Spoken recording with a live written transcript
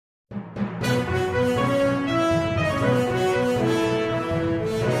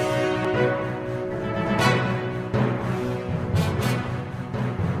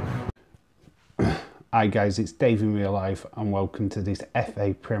Hi guys, it's Dave in real life and welcome to this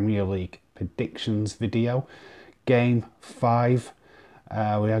FA Premier League predictions video. Game 5. We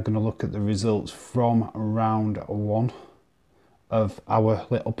are going to look at the results from round 1 of our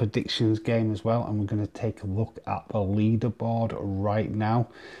little predictions game as well, and we're going to take a look at the leaderboard right now.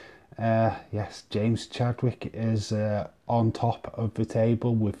 Yes, James Chadwick is on top of the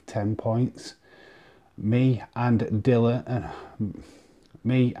table with 10 points. Me and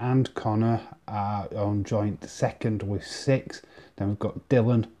Connor are on joint second with 6. Then we've got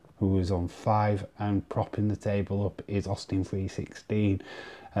Dylan, who is on 5, and propping the table up is Aston 316.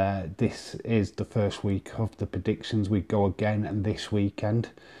 This is the first week of the predictions. We go again this weekend,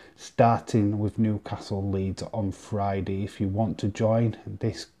 starting with Newcastle Leeds on Friday. If you want to join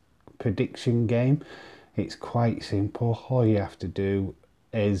this prediction game, it's quite simple. All you have to do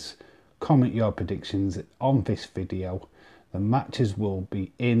is comment your predictions on this video. The matches will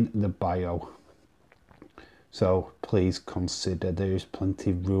be in the bio, so please consider there is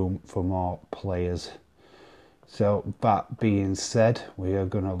plenty of room for more players. So that being said, we are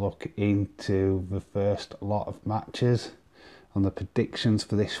going to look into the first lot of matches on the predictions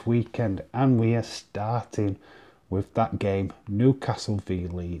for this weekend, and we are starting with that game, Newcastle v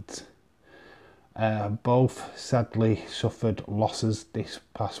Leeds. Both sadly suffered losses this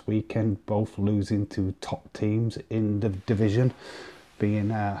past weekend, both losing to top teams in the division, being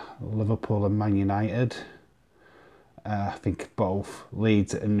Liverpool and Man Utd. I think both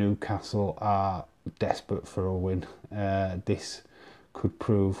Leeds and Newcastle are desperate for a win. This could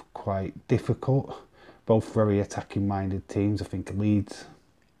prove quite difficult. Both very attacking minded teams. I think Leeds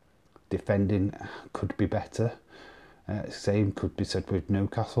defending could be better. Same could be said with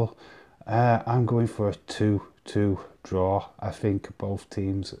Newcastle. I'm going for a 2-2 draw. I think both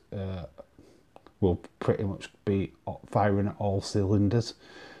teams will pretty much be firing at all cylinders.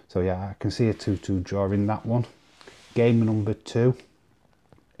 So yeah, I can see a 2-2 draw in that one. Game number 2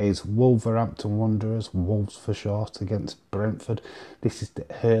 is Wolverhampton Wanderers, Wolves for short, against Brentford. This is the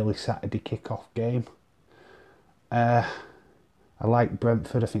early Saturday kick-off game. I like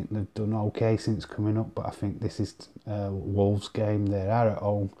Brentford. I think they've done okay since coming up, but I think this is Wolves' game. They are at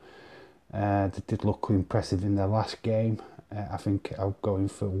home. They did look impressive in their last game. I think I'm going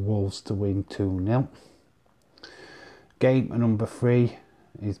for Wolves to win 2-0. Game number 3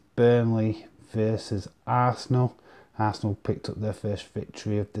 is Burnley versus Arsenal. Arsenal picked up their first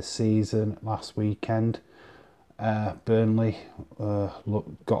victory of the season last weekend. Burnley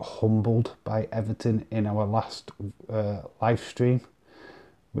got humbled by Everton in our last live stream,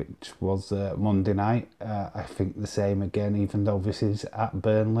 which was Monday night. I think the same again, even though this is at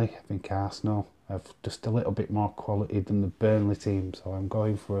Burnley. I think Arsenal have just a little bit more quality than the Burnley team, so I'm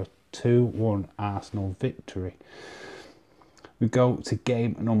going for a 2-1 Arsenal victory. We go to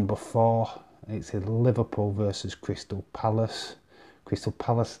game number 4. It's Liverpool versus Crystal Palace. Crystal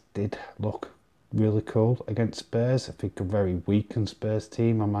Palace did look really cool against Spurs. I think a very weakened Spurs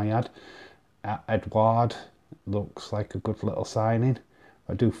team, I might add. Edouard looks like a good little signing.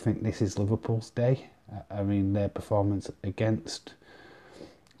 I do think this is Liverpool's day. I mean, their performance against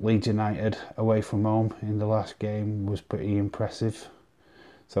Leeds United away from home in the last game was pretty impressive.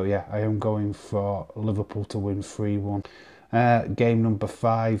 So yeah, I am going for Liverpool to win 3-1. Game number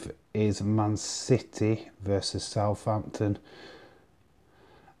 5 is Man City versus Southampton.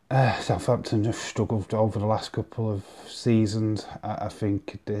 Southampton have struggled over the last couple of seasons. I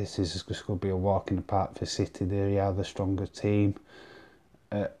think this is just going to be a walk in the park for City. They are the stronger team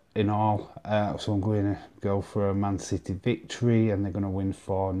in all. So I'm going to go for a Man City victory, and they're going to win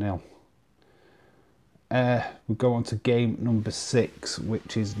 4-0. We go on to game number 6,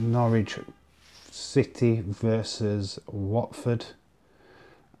 which is Norwich City versus Watford.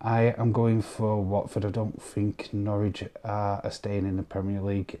 I am going for Watford. I don't think Norwich are staying in the Premier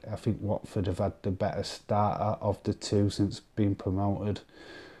League. I think Watford have had the better starter of the two since being promoted.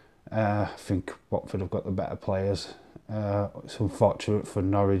 I think Watford have got the better players. It's unfortunate for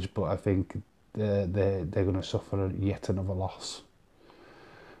Norwich, but I think they're going to suffer yet another loss.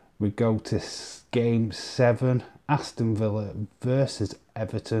 We go to game 7, Aston Villa versus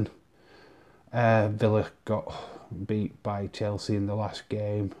Everton. Villa got beat by Chelsea in the last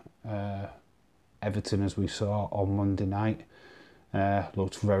game. Everton, as we saw on Monday night,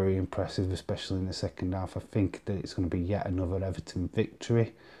 looked very impressive, especially in the second half. I think that it's going to be yet another Everton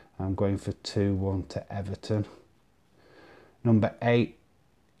victory. I'm going for 2-1 to Everton. Number 8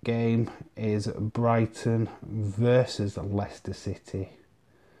 game is Brighton versus Leicester City.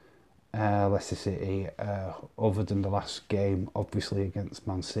 Leicester City, other than the last game, obviously against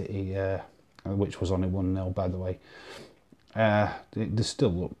Man City, which was only 1-0 by the way, They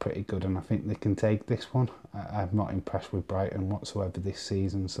still look pretty good, and I think they can take this one. I'm not impressed with Brighton whatsoever this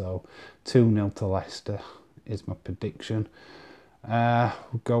season, so 2-0 to Leicester is my prediction.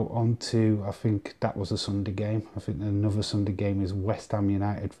 We'll go on to, I think that was a Sunday game. I think another Sunday game is West Ham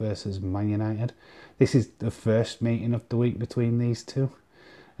United versus Man United. This is the first meeting of the week between these two.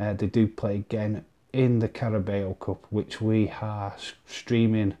 They do play again in the Carabao Cup, which we are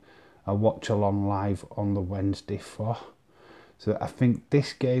streaming a watch along live on the Wednesday for. So I think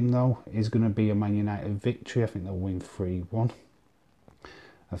this game though is going to be a Man United victory. I think they'll win 3-1.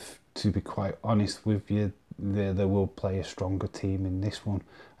 To be quite honest with you, they will play a stronger team in this one.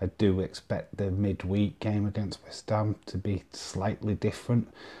 I do expect the midweek game against West Ham to be slightly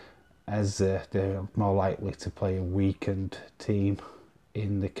different, as they're more likely to play a weakened team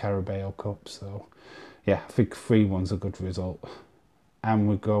in the Carabao Cup. So yeah, I think 3-1's a good result. And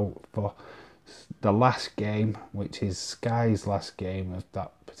we go for the last game, which is Sky's last game of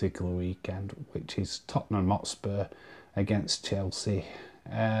that particular weekend, which is Tottenham Hotspur against Chelsea.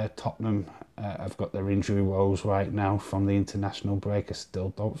 Tottenham have got their injury woes right now from the international break. I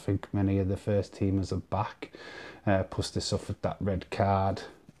still don't think many of the first teamers are back. Plus they suffered that red card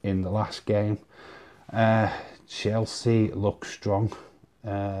in the last game. Chelsea look strong.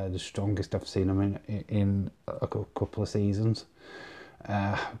 The strongest I've seen them in a couple of seasons.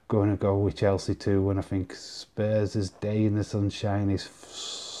 Going to go with Chelsea too, and I think Spurs' day in the sunshine is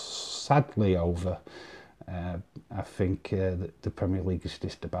sadly over. I think the Premier League is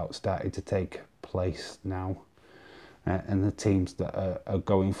just about starting to take place now, and the teams that are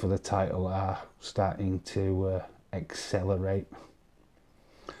going for the title are starting to accelerate.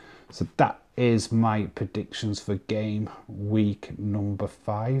 So that is my predictions for game week number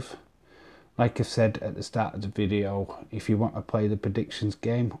 5. Like I said at the start of the video, if you want to play the predictions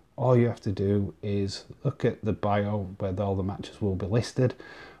game, all you have to do is look at the bio where all the matches will be listed,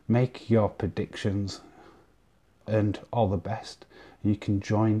 make your predictions, and all the best. You can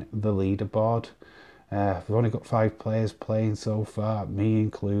join the leaderboard. We've only got 5 players playing so far, me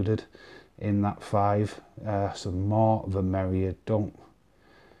included, in that 5. So more the merrier. Don't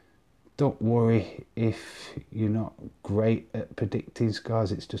worry if you're not great at predicting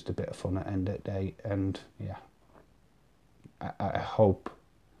scores. It's just a bit of fun at end of the day, and yeah, I hope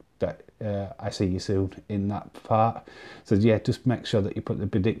that I see you soon in that part. So yeah, just make sure that you put the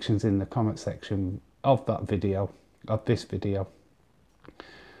predictions in the comment section of that video, of this video,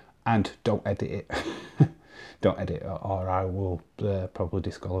 and don't edit it. Don't edit it or I will probably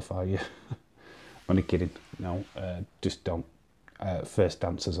disqualify you. Only kidding. No, just don't. First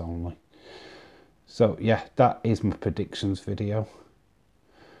answers only. So yeah, that is my predictions video.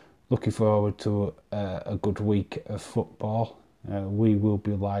 Looking forward to a good week of football. We will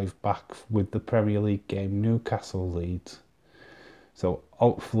be live back with the Premier League game, Newcastle Leeds. So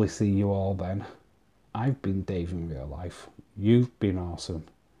hopefully see you all then. I've been Dave in real life. You've been awesome.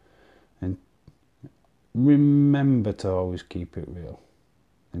 And remember to always keep it real.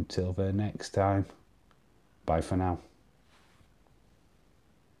 Until the next time, bye for now.